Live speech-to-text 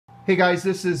Hey guys,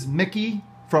 this is Mickey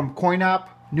from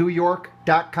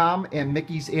coinopnewyork.com and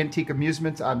Mickey's Antique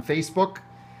Amusements on Facebook.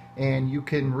 And you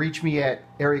can reach me at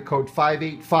area code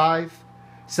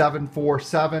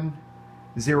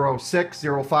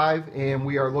 585-747-0605. And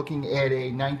we are looking at a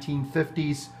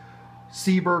 1950s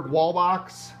Seeburg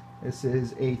Wallbox. This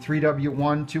is a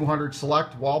 3W1 200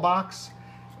 Select Wallbox.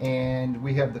 And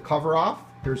we have the cover off.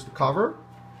 Here's the cover.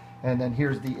 And then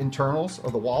here's the internals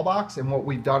of the wallbox. And what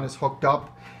we've done is hooked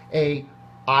up a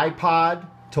Ipod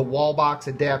to wallbox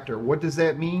adapter. What does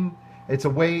that mean? It's a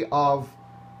way of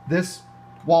this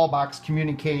wallbox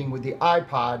communicating with the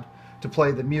Ipod to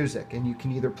play the music. And you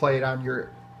can either play it on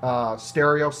your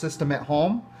stereo system at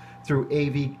home through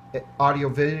AV audio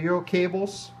video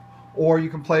cables, or you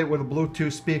can play it with a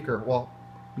Bluetooth speaker. Well,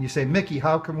 you say, Mickey,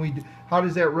 how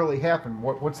does that really happen?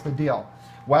 What's the deal?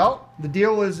 Well, the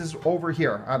deal is over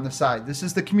here on the side. This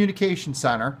is the communication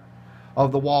center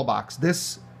of the wallbox.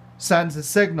 This sends a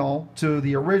signal to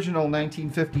the original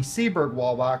 1950 Seeburg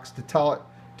Wallbox to tell it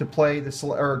to play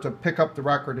or to pick up the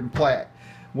record and play it.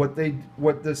 What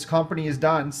this company has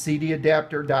done,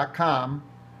 cdadapter.com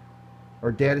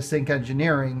or DataSync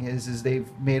Engineering, is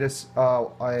they've made us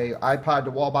a Ipod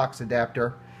to wallbox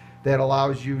adapter that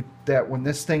allows you that when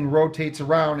this thing rotates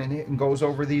around and goes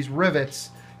over these rivets,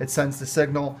 it sends the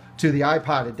signal to the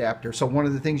Ipod adapter. So one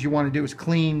of the things you want to do is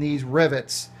clean these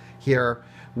rivets here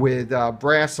with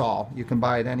Brassol. You can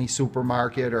buy it at any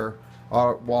supermarket or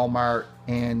Walmart,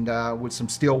 and with some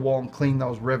steel wool, and clean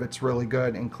those rivets really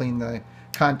good and clean the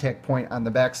contact point on the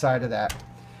back side of that.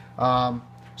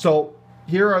 So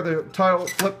here are the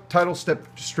title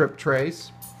strip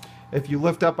trays. If you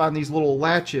lift up on these little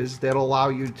latches, that'll allow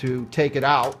you to take it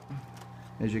out,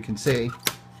 as you can see.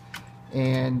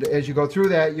 And as you go through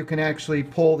that, you can actually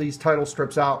pull these title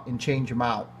strips out and change them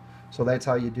out. So that's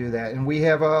how you do that. And we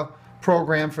have a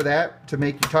program for that to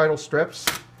make your title strips.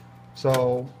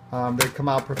 So they come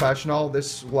out professional.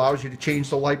 This allows you to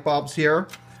change the light bulbs here.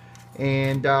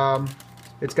 And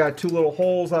it's got two little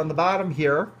holes on the bottom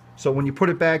here. So when you put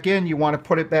it back in, you want to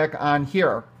put it back on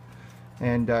here.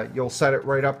 And you'll set it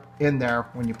right up in there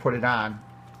when you put it on.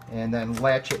 And then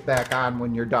latch it back on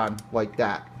when you're done, like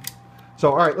that.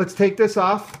 So, all right, let's take this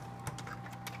off.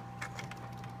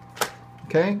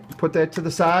 Okay, put that to the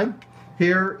side.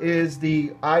 Here is the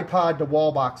Ipod to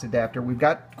wallbox adapter. We've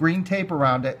got green tape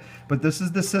around it, but this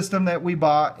is the system that we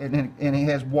bought, and it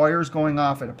has wires going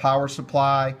off at a power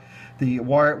supply, the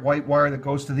white wire that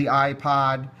goes to the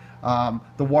Ipod,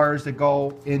 the wires that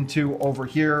go into over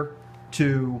here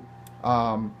to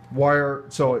wire,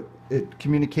 so it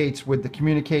communicates with the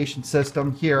communication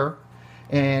system here.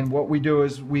 And what we do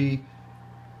is we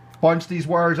bunch these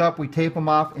wires up, we tape them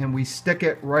off, and we stick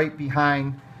it right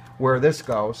behind where this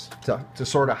goes to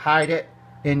sort of hide it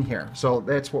in here. So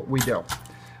that's what we do.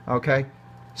 Okay,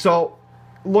 so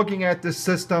looking at this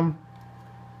system,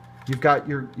 you've got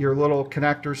your little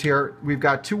connectors here. We've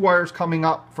got two wires coming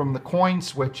up from the coin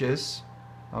switches,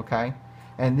 okay,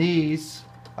 and these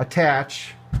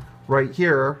attach right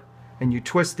here, and you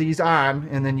twist these on,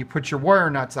 and then you put your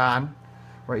wire nuts on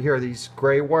right here, these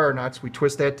gray wire nuts. We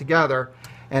twist that together.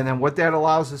 And then what that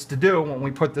allows us to do when we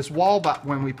put this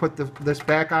this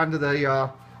back onto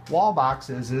the wall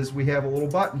boxes is we have a little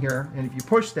button here, and if you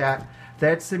push that,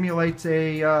 that simulates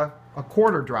a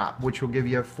quarter drop, which will give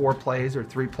you 4 plays or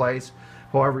 3 plays,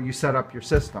 however you set up your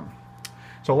system.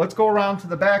 So let's go around to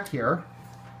the back here.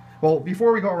 Well,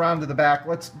 before we go around to the back,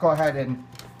 let's go ahead and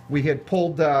we had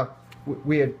pulled the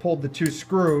 2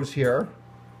 screws here,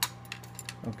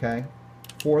 okay,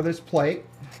 for this plate.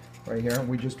 Right here, and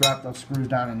we just dropped those screws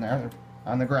down in there. They're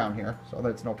on the ground here, so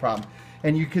that's no problem.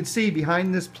 And you can see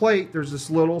behind this plate there's this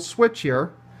little switch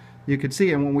here. You can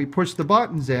see, and when we push the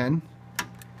buttons in,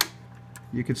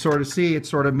 you can sort of see it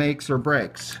sort of makes or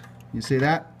breaks. You see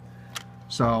that?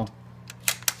 So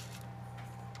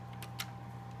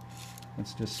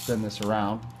let's just spin this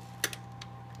around.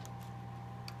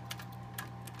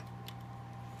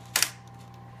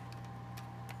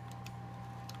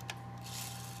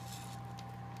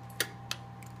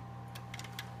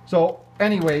 So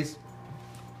anyways,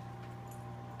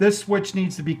 this switch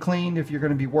needs to be cleaned. If you're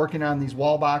going to be working on these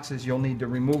wall boxes, you'll need to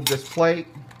remove this plate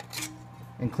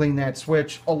and clean that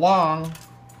switch, along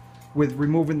with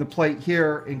removing the plate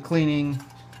here and cleaning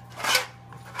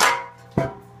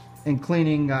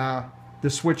the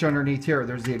switch underneath here.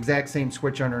 There's the exact same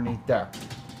switch underneath there.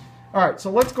 All right,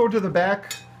 so let's go to the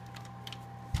back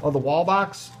of the wall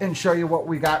box and show you what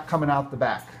we got coming out the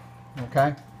back.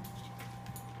 Okay.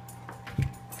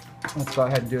 Let's go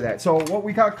ahead and do that. So what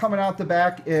we got coming out the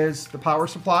back is the power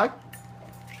supply.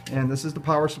 And this is the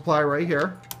power supply right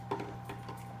here.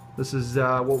 This is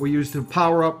what we use to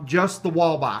power up just the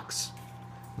wall box.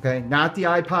 Okay, not the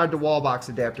iPod to wall box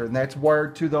adapter, and that's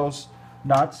wired to those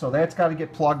nuts, so that's got to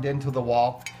get plugged into the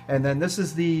wall. And then this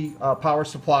is the power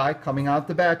supply coming out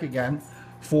the back again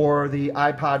for the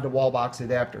iPod to wall box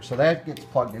adapter. So that gets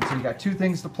plugged in. So you got two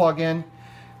things to plug in.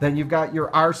 Then you've got your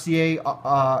RCA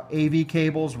AV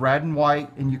cables, red and white,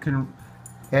 and you can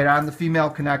add on the female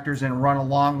connectors and run a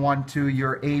long one to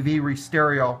your AV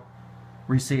stereo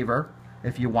receiver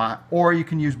if you want, or you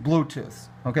can use Bluetooth.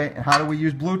 Okay, and how do we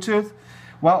use Bluetooth?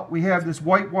 Well, we have this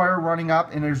white wire running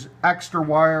up, and there's extra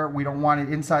wire. We don't want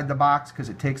it inside the box because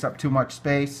it takes up too much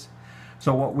space.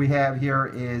 So what we have here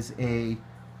is a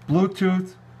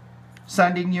Bluetooth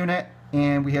sending unit,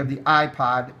 and we have the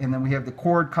iPod, and then we have the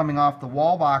cord coming off the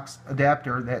wall box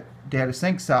adapter that data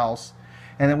sync sells.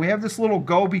 And then we have this little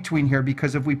go-between here,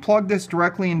 because if we plug this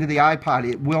directly into the iPod,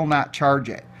 it will not charge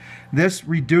it. This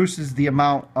reduces the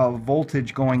amount of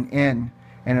voltage going in,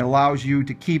 and it allows you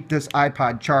to keep this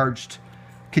iPod charged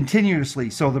continuously.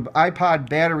 So the iPod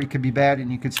battery could be bad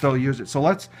and you could still use it. So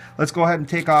let's go ahead and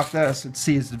take off this. Let's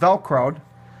see, it's Velcroed.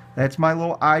 That's my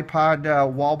little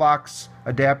iPod wall box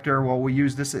adapter. Well, we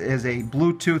use this as a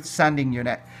Bluetooth sending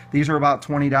unit. These are about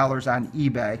 $20 on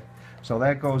eBay. So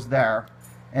that goes there.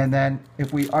 And then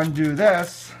if we undo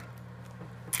this,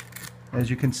 as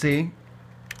you can see,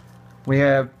 we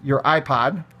have your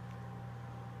iPod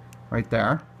right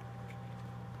there.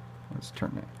 Let's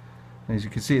turn it. As you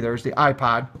can see, there's the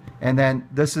iPod, and then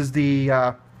this is the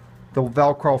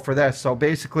Velcro for this. So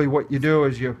basically what you do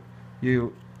is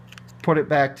you put it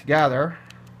back together,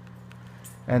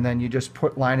 and then you just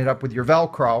line it up with your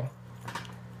Velcro,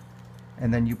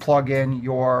 and then you plug in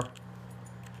your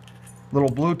little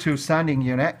Bluetooth sending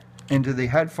unit into the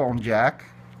headphone jack,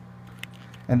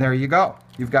 and there you go.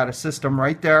 You've got a system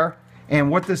right there. And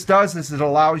what this does is it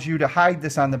allows you to hide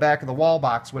this on the back of the wall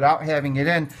box without having it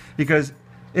in, because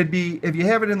if you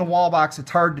have it in the wall box,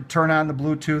 it's hard to turn on the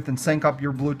Bluetooth and sync up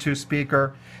your Bluetooth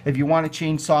speaker. If you want to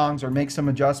change songs or make some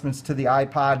adjustments to the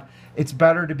iPod, it's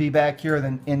better to be back here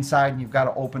than inside, and you've got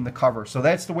to open the cover. So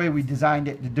that's the way we designed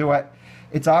it to do it.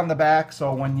 It's on the back,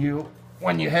 so when you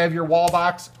have your wall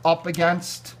box up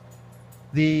against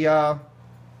the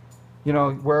you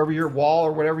know, wherever your wall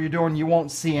or whatever you're doing, you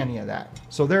won't see any of that.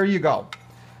 So there you go.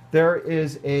 There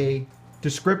is a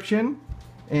description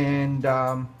and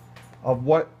of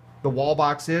what the wall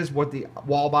box is, what the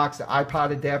wall box, the iPod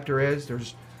adapter is.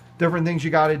 There's different things you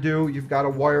got to do. You've got to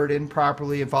wire it in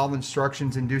properly, follow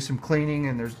instructions, and do some cleaning,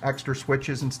 and there's extra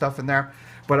switches and stuff in there.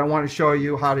 But I want to show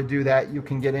you how to do that. You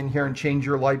can get in here and change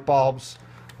your light bulbs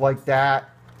like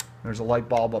that. There's a light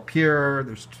bulb up here.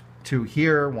 There's two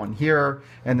here, one here,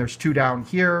 and there's two down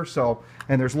here. So,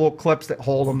 and there's little clips that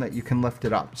hold them that you can lift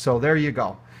it up. So there you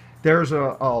go. There's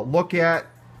a look at.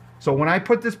 So when I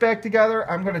put this back together,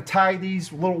 I'm going to tie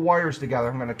these little wires together.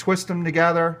 I'm going to twist them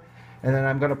together, and then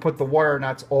I'm going to put the wire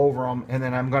nuts over them, and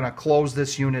then I'm going to close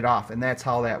this unit off, and that's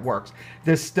how that works.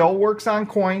 This still works on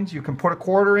coins. You can put a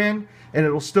quarter in, and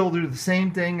it'll still do the same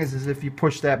thing as if you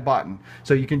push that button.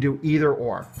 So you can do either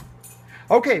or.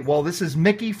 Okay, well, this is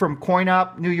Mickey from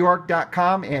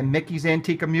CoinOpNewYork.com and Mickey's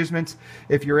Antique Amusements.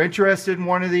 If you're interested in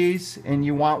one of these and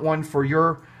you want one for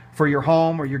your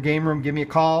home or your game room, give me a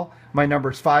call. My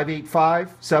number is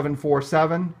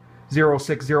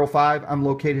 585-747-0605. I'm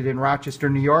located in Rochester,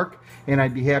 New York, and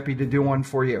I'd be happy to do one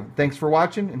for you. Thanks for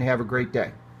watching, and have a great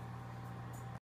day.